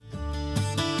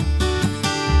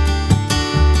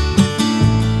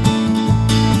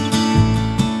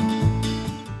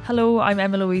I'm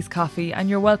Emma Louise Coffey and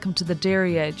you're welcome to the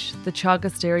Dairy Edge, the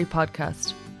Teagasc Dairy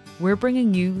podcast. We're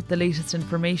bringing you the latest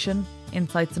information,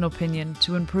 insights and opinion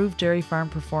to improve dairy farm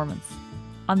performance.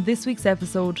 On this week's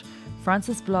episode,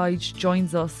 Francis Blige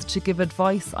joins us to give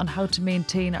advice on how to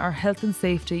maintain our health and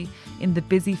safety in the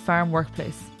busy farm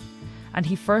workplace. And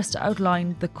he first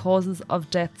outlined the causes of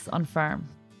deaths on farm.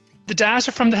 The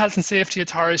data from the Health and Safety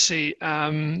Authority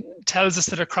tells us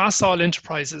that across all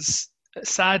enterprises,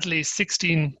 sadly,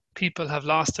 16 people have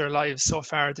lost their lives so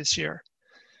far this year.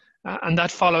 And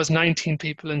that follows 19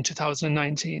 people in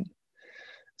 2019.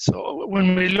 So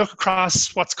when we look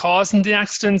across what's causing the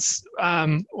accidents,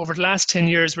 over the last 10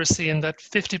 years, we're seeing that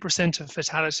 50% of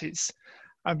fatalities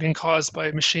are being caused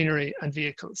by machinery and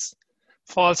vehicles.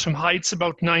 Falls from heights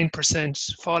about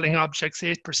 9%, falling objects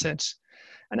 8%.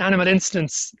 And animal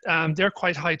incidents, they're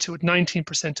quite high too, at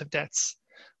 19% of deaths,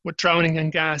 with drowning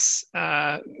and gas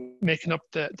making up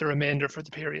the remainder for the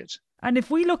period. And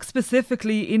if we look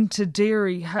specifically into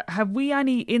dairy, have we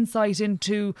any insight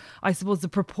into, I suppose, the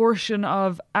proportion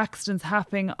of accidents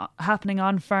happening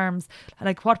on farms?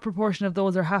 Like what proportion of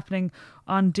those are happening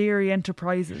on dairy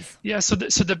enterprises? Yeah, so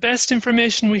the best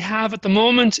information we have at the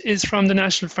moment is from the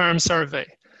National Farm Survey.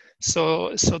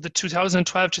 So the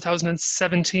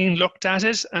 2012-2017 looked at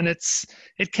it, and it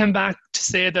came back to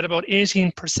say that about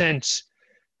 18%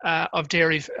 of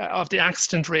the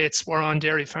accident rates were on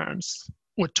dairy farms,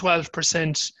 with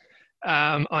 12%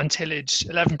 on tillage,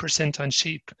 11% on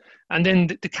sheep, and then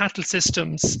the cattle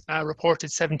systems reported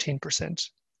 17%.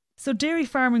 So dairy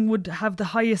farming would have the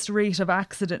highest rate of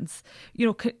accidents. You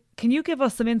know, can you give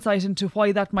us some insight into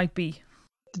why that might be?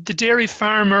 The dairy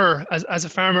farmer, as a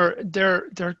farmer, they're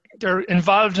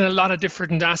involved in a lot of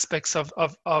different aspects of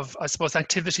I suppose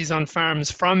activities on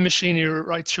farms, from machinery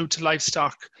right through to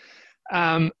livestock.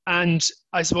 And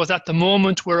I suppose at the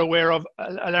moment we're aware of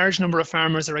a large number of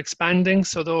farmers are expanding,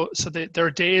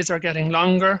 their days are getting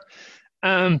longer.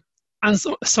 And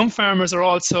so some farmers are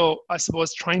also, I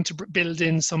suppose, trying to build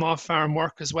in some off-farm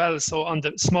work as well. So on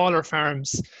the smaller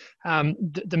farms,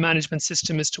 the management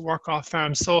system is to work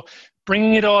off-farm. So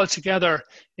bringing it all together,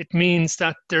 it means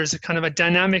that there's a kind of a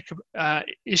dynamic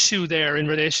issue there in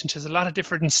relation to a lot of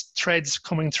different threads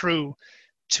coming through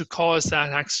to cause that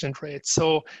accident rate.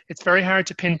 So it's very hard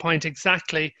to pinpoint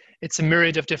exactly. It's a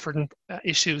myriad of different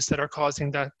issues that are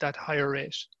causing that higher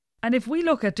rate. And if we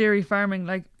look at dairy farming,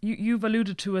 like you've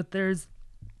alluded to it, there's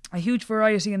a huge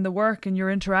variety in the work and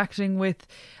you're interacting with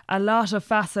a lot of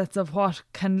facets of what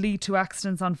can lead to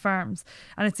accidents on farms.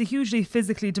 And it's a hugely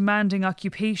physically demanding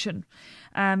occupation.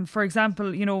 For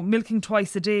example, you know, milking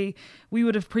twice a day, we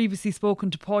would have previously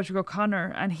spoken to Padraig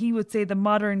O'Connor and he would say the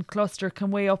modern cluster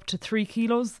can weigh up to 3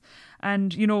 kilos.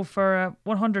 And, you know, for a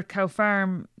 100 cow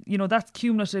farm, you know, that's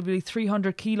cumulatively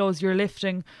 300 kilos you're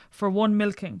lifting for one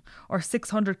milking, or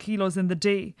 600 kilos in the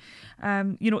day.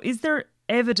 You know, is there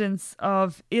evidence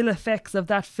of ill effects of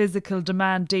that physical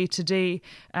demand day to day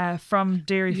from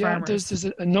dairy farmers? There's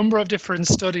a number of different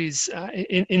studies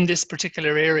in this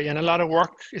particular area, and a lot of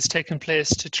work is taking place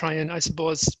to try and, I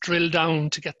suppose, drill down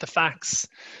to get the facts.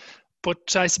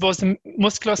 But I suppose the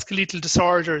musculoskeletal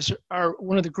disorders are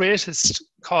one of the greatest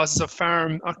causes of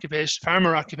farmer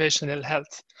occupational ill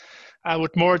health,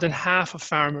 with more than half of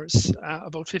farmers,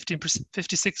 about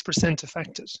 56%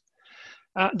 affected.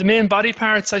 The main body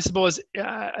parts, I suppose,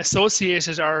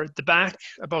 associated are the back,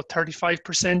 about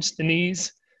 35%, the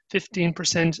knees,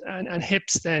 15%, and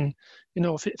hips then, you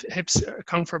know, hips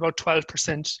account for about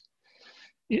 12%.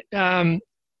 The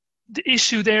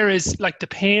issue there is like the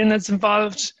pain that's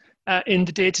involved in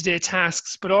the day-to-day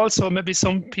tasks, but also maybe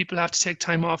some people have to take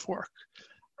time off work.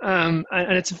 And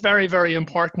it's very, very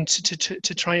important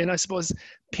to try and, I suppose,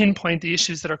 pinpoint the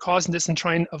issues that are causing this and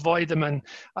try and avoid them. And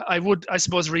I would, I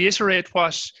suppose, reiterate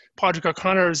what Padraig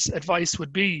O'Connor's advice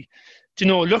would be. You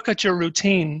know, look at your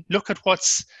routine, look at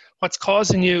what's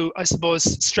causing you, I suppose,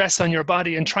 stress on your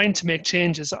body and trying to make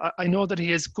changes. I know that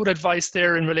he has good advice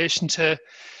there in relation to,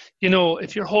 you know,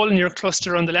 if you're holding your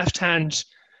cluster on the left hand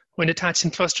when attaching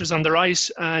clusters on the right,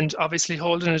 and obviously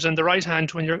holding it on the right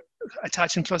hand when you're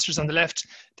attaching clusters on the left,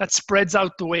 that spreads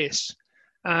out the weight.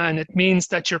 And it means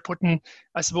that you're putting,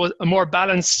 I suppose, a more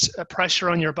balanced pressure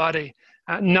on your body,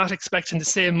 not expecting the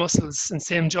same muscles and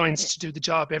same joints to do the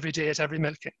job every day at every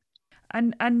milking.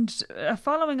 And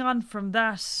following on from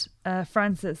that,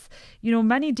 Francis, you know,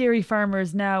 many dairy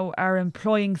farmers now are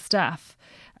employing staff.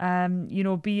 You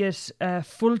know, be it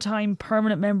full-time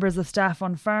permanent members of staff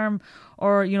on farm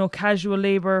or, you know, casual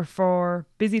labour for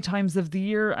busy times of the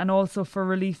year and also for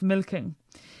relief milking.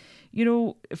 You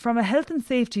know, from a health and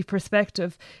safety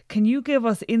perspective, can you give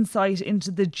us insight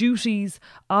into the duties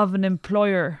of an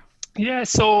employer? Yeah,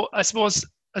 so I suppose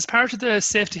as part of the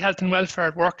Safety, Health and Welfare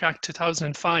at Work Act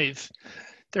 2005,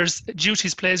 there's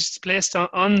duties placed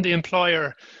on the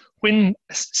employer when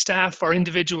staff or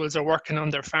individuals are working on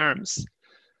their farms.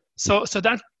 So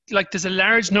that, like, there's a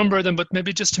large number of them, but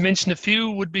maybe just to mention a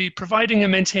few would be providing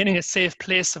and maintaining a safe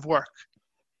place of work.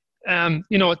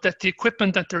 That the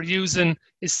equipment that they're using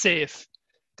is safe,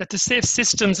 that the safe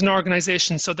systems and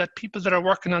organizations so that people that are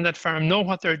working on that farm know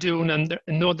what they're doing and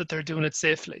know that they're doing it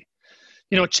safely.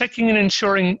 Checking and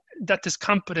ensuring that there's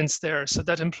competence there so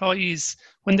that employees,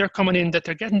 when they're coming in, that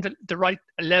they're getting the right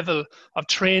level of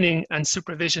training and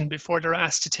supervision before they're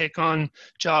asked to take on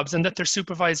jobs, and that they're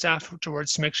supervised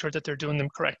afterwards to make sure that they're doing them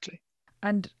correctly.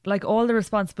 And like, all the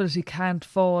responsibility can't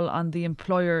fall on the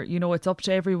employer. It's up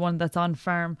to everyone that's on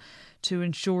farm to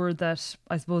ensure that,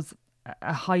 I suppose,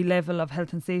 a high level of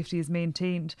health and safety is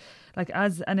maintained. Like,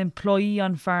 as an employee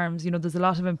on farms, there's a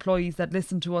lot of employees that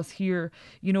listen to us here.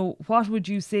 What would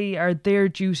you say are their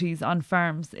duties on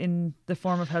farms in the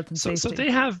form of health and safety? So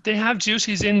they have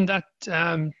duties in that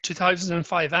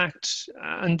 2005 Act,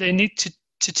 and they need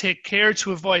to take care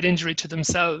to avoid injury to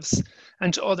themselves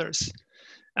and to others.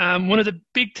 One of the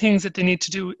big things that they need to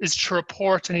do is to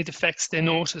report any defects they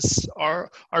notice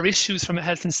or issues from a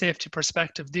health and safety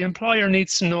perspective. The employer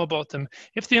needs to know about them.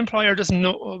 If the employer doesn't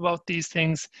know about these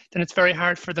things, then it's very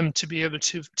hard for them to be able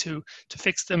to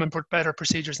fix them and put better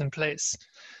procedures in place.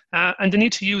 And they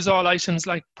need to use all items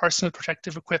like personal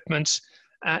protective equipment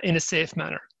in a safe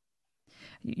manner.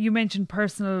 You mentioned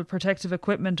personal protective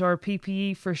equipment, or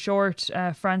PPE for short,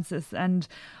 Francis, and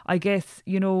I guess,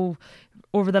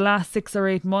 over the last 6 or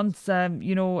 8 months,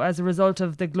 as a result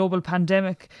of the global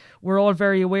pandemic, we're all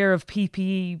very aware of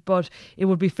PPE, but it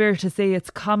would be fair to say it's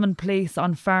commonplace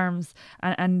on farms,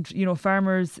 and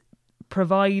farmers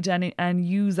provide and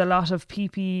use a lot of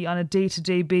PPE on a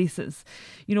day-to-day basis.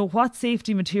 What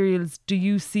safety materials do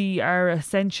you see are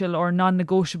essential or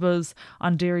non-negotiables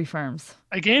on dairy farms?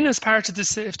 Again, as part of the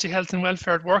Safety, Health and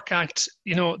Welfare at Work Act,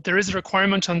 there is a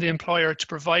requirement on the employer to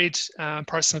provide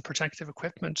personal protective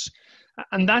equipment.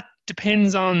 And that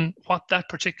depends on what that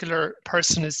particular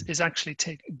person is actually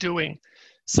doing.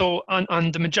 So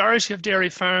on the majority of dairy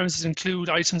farms, it include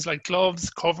items like gloves,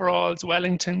 coveralls,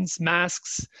 Wellingtons,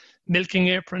 masks, milking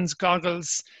aprons,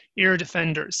 goggles, ear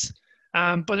defenders.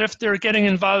 But if they're getting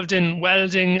involved in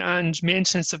welding and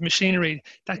maintenance of machinery,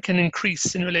 that can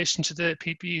increase in relation to the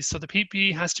PPE. So the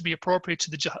PPE has to be appropriate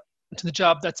to the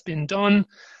job that's been done,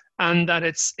 and that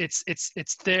it's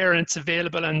there and it's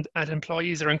available, and that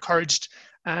employees are encouraged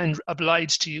and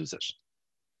obliged to use it.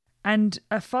 And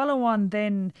a follow on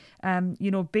then,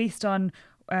 based on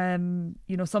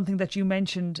something that you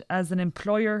mentioned, as an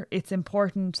employer, it's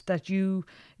important that you,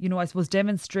 I suppose,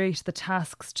 demonstrate the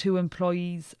tasks to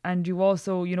employees, and you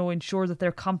also, ensure that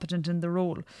they're competent in the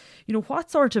role.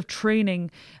 What sort of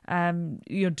training,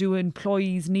 do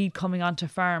employees need coming onto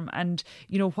farm, and,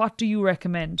 what do you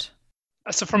recommend?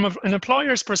 So from an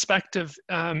employer's perspective,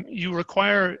 you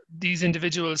require these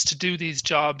individuals to do these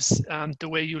jobs the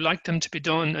way you like them to be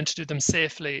done, and to do them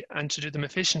safely and to do them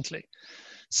efficiently.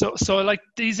 So like,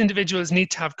 these individuals need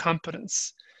to have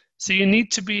competence. So you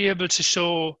need to be able to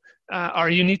show, or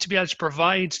you need to be able to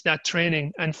provide that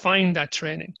training and find that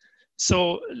training.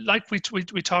 So like we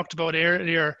talked about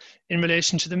earlier in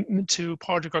relation to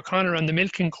Padraig O'Connor and the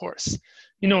milking course,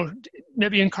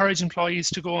 maybe encourage employees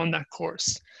to go on that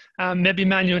course, maybe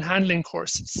manual handling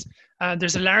courses.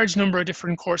 There's a large number of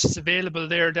different courses available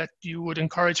there that you would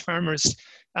encourage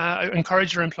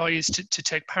encourage your employees to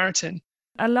take part in.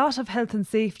 A lot of health and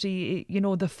safety,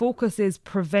 the focus is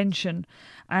prevention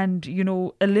and,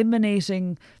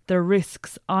 eliminating the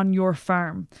risks on your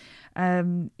farm.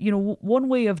 One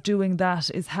way of doing that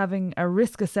is having a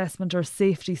risk assessment or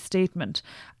safety statement,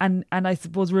 and I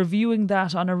suppose reviewing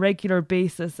that on a regular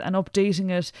basis and updating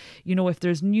it, if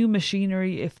there's new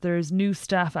machinery, if there's new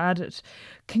staff added.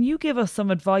 Can you give us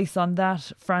some advice on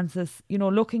that, Francis?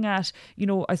 Looking at,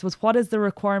 I suppose, what is the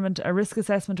requirement, a risk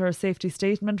assessment or a safety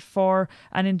statement for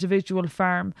an individual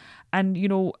farm, and,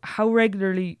 how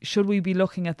regularly should we be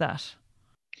looking at that?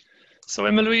 So,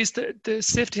 Emma Louise, the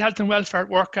Safety, Health and Welfare at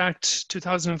Work Act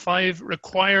 2005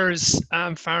 requires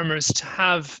farmers to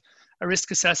have a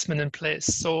risk assessment in place.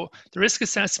 So the risk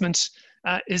assessment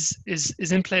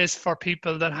is in place for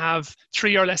people that have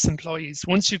 3 or less employees.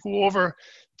 Once you go over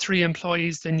 3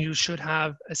 employees, then you should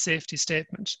have a safety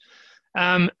statement.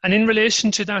 And in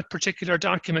relation to that particular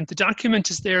document, the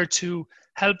document is there to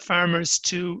help farmers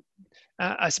to,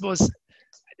 I suppose,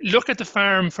 look at the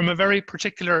farm from a very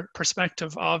particular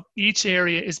perspective of each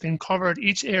area is being covered,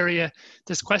 each area,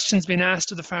 there's questions being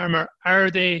asked of the farmer. Are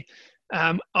they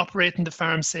operating the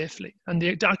farm safely. And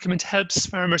the document helps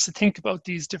farmers to think about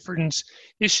these different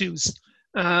issues,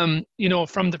 from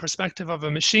the perspective of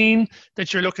a machine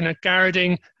that you're looking at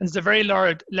guarding. And there's a very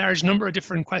large number of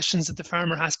different questions that the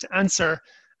farmer has to answer.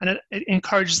 And it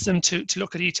encourages them to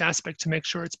look at each aspect to make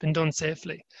sure it's been done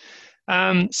safely.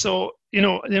 The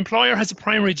employer has a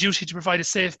primary duty to provide a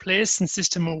safe place and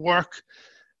system of work.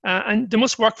 And they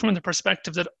must work from the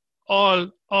perspective that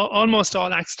almost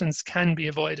all accidents can be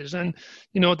avoided. And,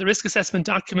 the risk assessment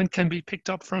document can be picked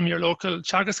up from your local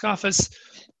Teagasc office,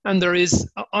 and there is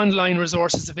online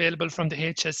resources available from the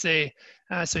HSA.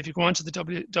 So if you go onto the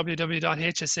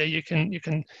www.hsa, you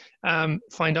can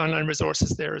find online resources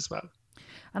there as well.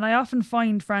 And I often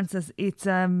find, Francis, it's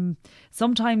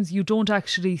sometimes you don't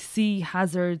actually see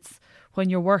hazards when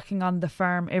you're working on the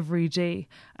farm every day,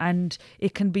 and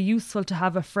it can be useful to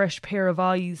have a fresh pair of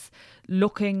eyes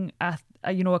looking at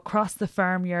across the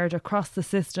farmyard, across the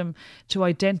system, to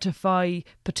identify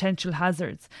potential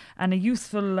hazards. And a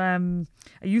useful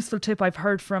tip I've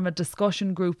heard from a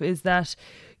discussion group is that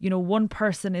one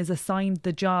person is assigned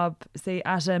the job, say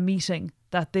at a meeting,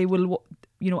 that they will,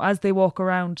 as they walk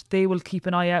around, they will keep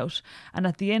an eye out. And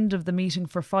at the end of the meeting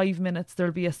for 5 minutes,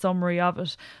 there'll be a summary of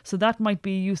it. So that might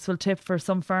be a useful tip for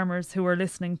some farmers who are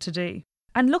listening today.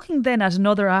 And looking then at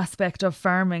another aspect of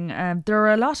farming, there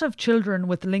are a lot of children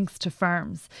with links to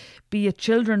farms, be it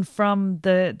children from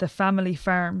the family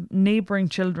farm, neighbouring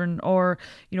children, or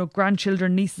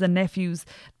grandchildren, nieces and nephews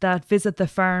that visit the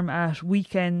farm at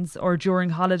weekends or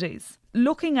during holidays.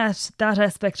 Looking at that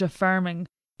aspect of farming,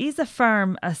 is a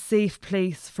farm a safe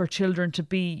place for children to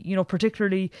be,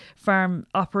 particularly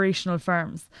operational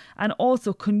farms? And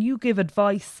also, can you give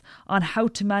advice on how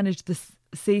to manage the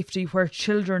safety where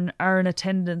children are in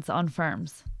attendance on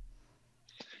farms?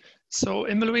 So,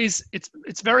 Emma Louise,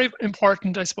 it's very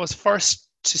important, I suppose, first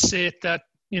to state that,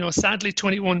 sadly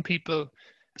 21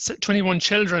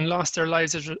 children lost their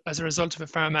lives as a result of a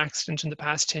farm accident in the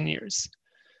past 10 years.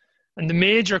 And the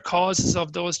major causes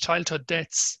of those childhood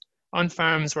deaths on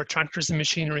farms were tractors and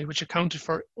machinery, which accounted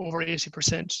for over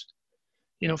 80%.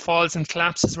 Falls and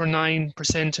collapses were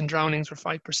 9% and drownings were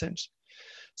 5%.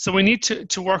 So we need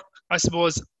to work, I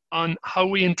suppose, on how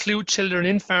we include children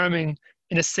in farming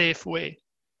in a safe way.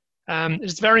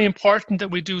 It's very important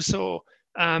that we do so,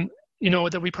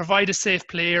 that we provide a safe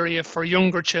play area for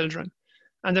younger children,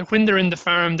 and that when they're in the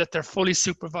farm, that they're fully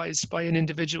supervised by an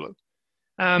individual.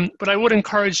 But I would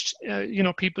encourage,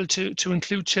 people to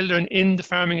include children in the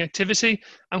farming activity,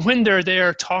 and when they're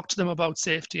there, talk to them about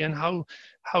safety and how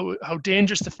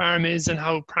dangerous the farm is and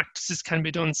how practices can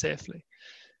be done safely.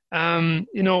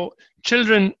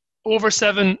 Children over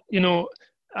 7,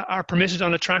 are permitted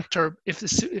on a tractor if a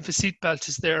seatbelt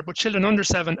is there, but children under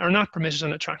 7 are not permitted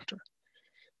on a tractor.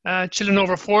 Children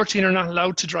over 14 are not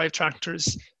allowed to drive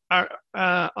tractors on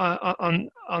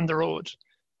the road.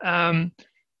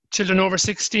 Children over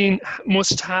 16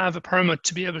 must have a permit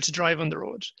to be able to drive on the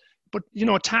road. But,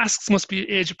 tasks must be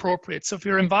age appropriate. So if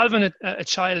you're involving a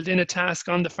child in a task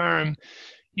on the farm,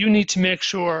 you need to make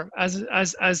sure as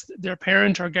their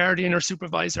parent or guardian or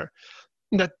supervisor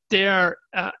that they are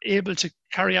able to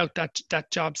carry out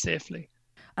that job safely.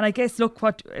 And I guess, look,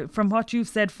 from what you've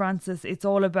said, Francis, it's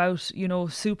all about,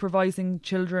 supervising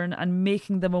children and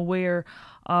making them aware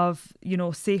of,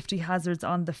 safety hazards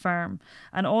on the farm.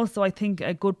 And also, I think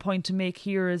a good point to make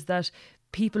here is that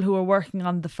people who are working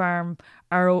on the farm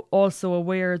are also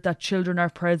aware that children are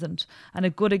present. And a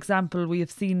good example we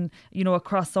have seen,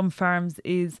 across some farms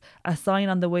is a sign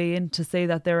on the way in to say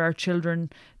that there are children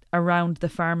around the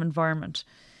farm environment.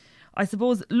 I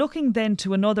suppose looking then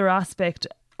to another aspect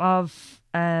of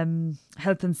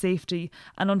health and safety,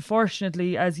 and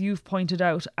unfortunately, as you've pointed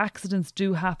out, accidents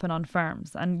do happen on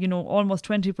farms, and almost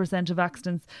 20% of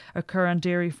accidents occur on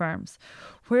dairy farms.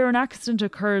 Where an accident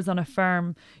occurs on a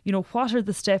farm, what are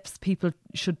the steps people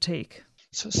should take?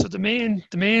 So the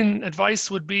main advice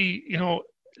would be,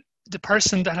 the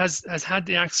person that has had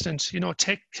the accident,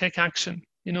 take action,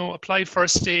 apply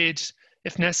first aid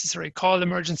if necessary, call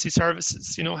emergency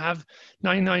services, have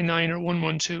 999 or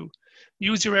 112.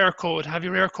 Use your air code, have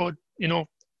your air code,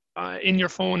 in your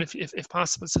phone if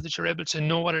possible, so that you're able to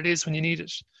know what it is when you need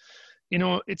it.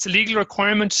 It's a legal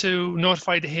requirement to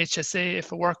notify the HSA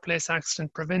if a workplace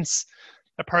accident prevents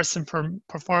a person from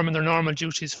performing their normal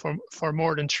duties for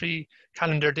more than 3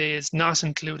 calendar days, not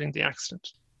including the accident.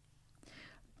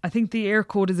 I think the air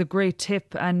code is a great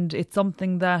tip, and it's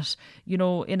something that,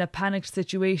 in a panicked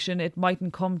situation, it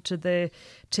mightn't come to the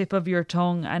tip of your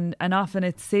tongue, and often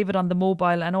it's save it on the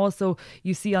mobile, and also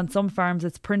you see on some farms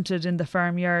it's printed in the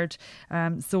farmyard,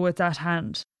 so it's at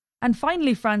hand. And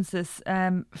finally, Francis,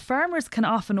 farmers can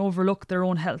often overlook their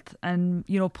own health and,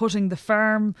 putting the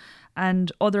farm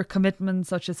and other commitments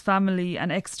such as family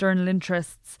and external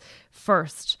interests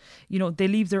first. They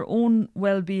leave their own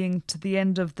well-being to the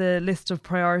end of the list of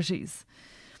priorities.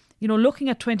 Looking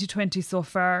at 2020 so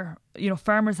far,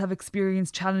 farmers have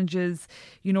experienced challenges,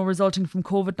 resulting from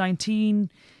COVID-19,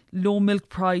 low milk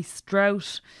price,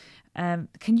 drought.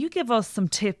 Can you give us some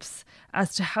tips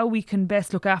as to how we can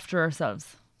best look after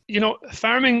ourselves?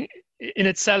 Farming in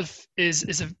itself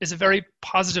is a very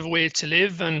positive way to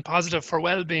live and positive for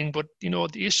well-being. But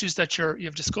the issues that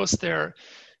you've discussed there,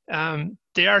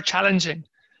 they are challenging.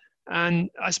 And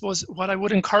I suppose what I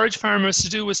would encourage farmers to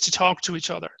do is to talk to each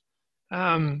other.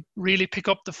 Really pick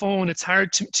up the phone. It's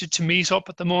hard to meet up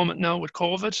at the moment now with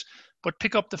COVID, but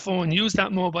pick up the phone, use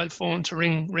that mobile phone to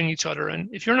ring each other. And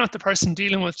if you're not the person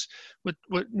dealing with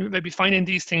maybe finding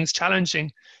these things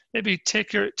challenging, maybe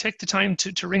take the time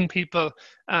to ring people,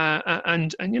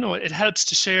 and it helps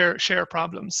to share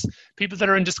problems. People that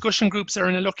are in discussion groups are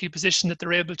in a lucky position that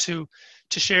they're able to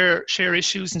share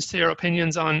issues and share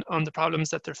opinions on the problems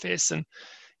that they're facing.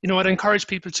 I'd encourage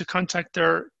people to contact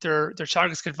their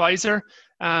Teagasc advisor,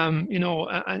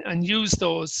 and use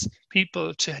those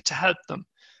people to help them.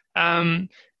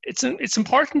 It's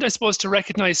important, I suppose, to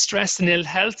recognize stress and ill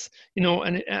health,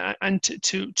 and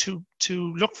to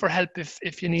look for help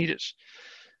if you need it.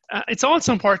 It's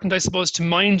also important, I suppose, to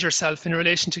mind yourself in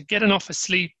relation to get enough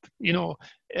sleep,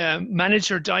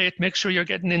 manage your diet, make sure you're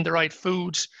getting in the right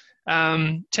food,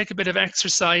 take a bit of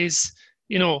exercise,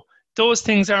 those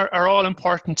things are all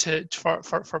important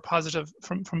for positive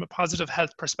from a positive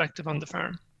health perspective on the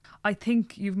farm. I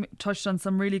think you've touched on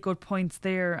some really good points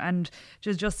there, and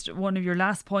just one of your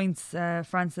last points,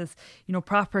 Francis,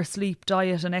 proper sleep,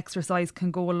 diet and exercise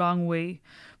can go a long way.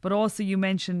 But also you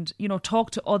mentioned,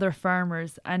 talk to other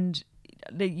farmers, and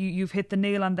you've hit the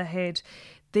nail on the head.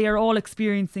 They are all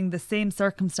experiencing the same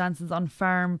circumstances on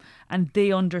farm, and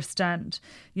they understand.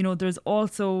 There's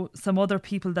also some other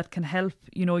people that can help,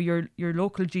 your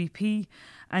local GP.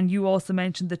 And you also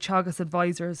mentioned the Teagasc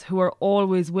advisors, who are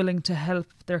always willing to help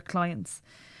their clients.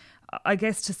 I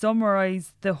guess to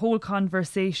summarise the whole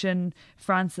conversation,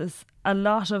 Francis, a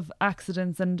lot of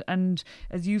accidents and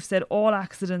as you've said, all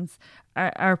accidents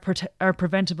are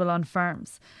preventable on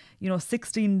farms.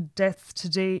 16 deaths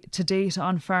to date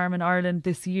on farm in Ireland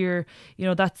this year,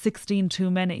 that's 16 too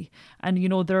many. And,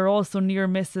 there are also near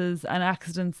misses and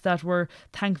accidents that were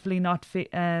thankfully not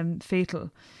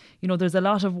fatal. There's a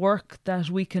lot of work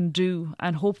that we can do,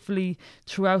 and hopefully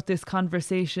throughout this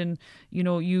conversation,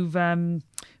 you've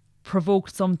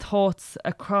provoked some thoughts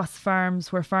across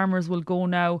farms where farmers will go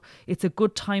now. It's a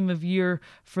good time of year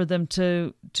for them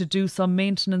to do some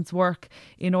maintenance work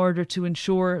in order to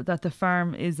ensure that the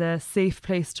farm is a safe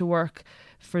place to work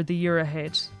for the year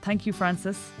ahead. Thank you,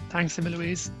 Francis. Thanks, Emma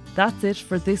Louise. That's it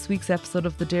for this week's episode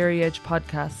of the Dairy Edge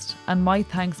podcast, and my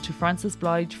thanks to Francis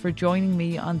Blige for joining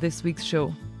me on this week's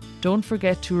show. Don't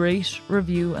forget to rate,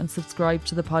 review and subscribe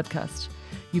to the podcast.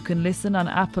 You can listen on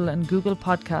Apple and Google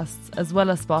Podcasts as well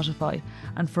as Spotify,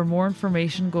 and for more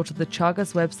information go to the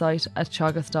Teagasc website at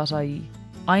teagasc.ie.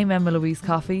 I'm Emma Louise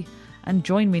Coffey, and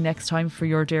join me next time for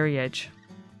your Dairy Edge.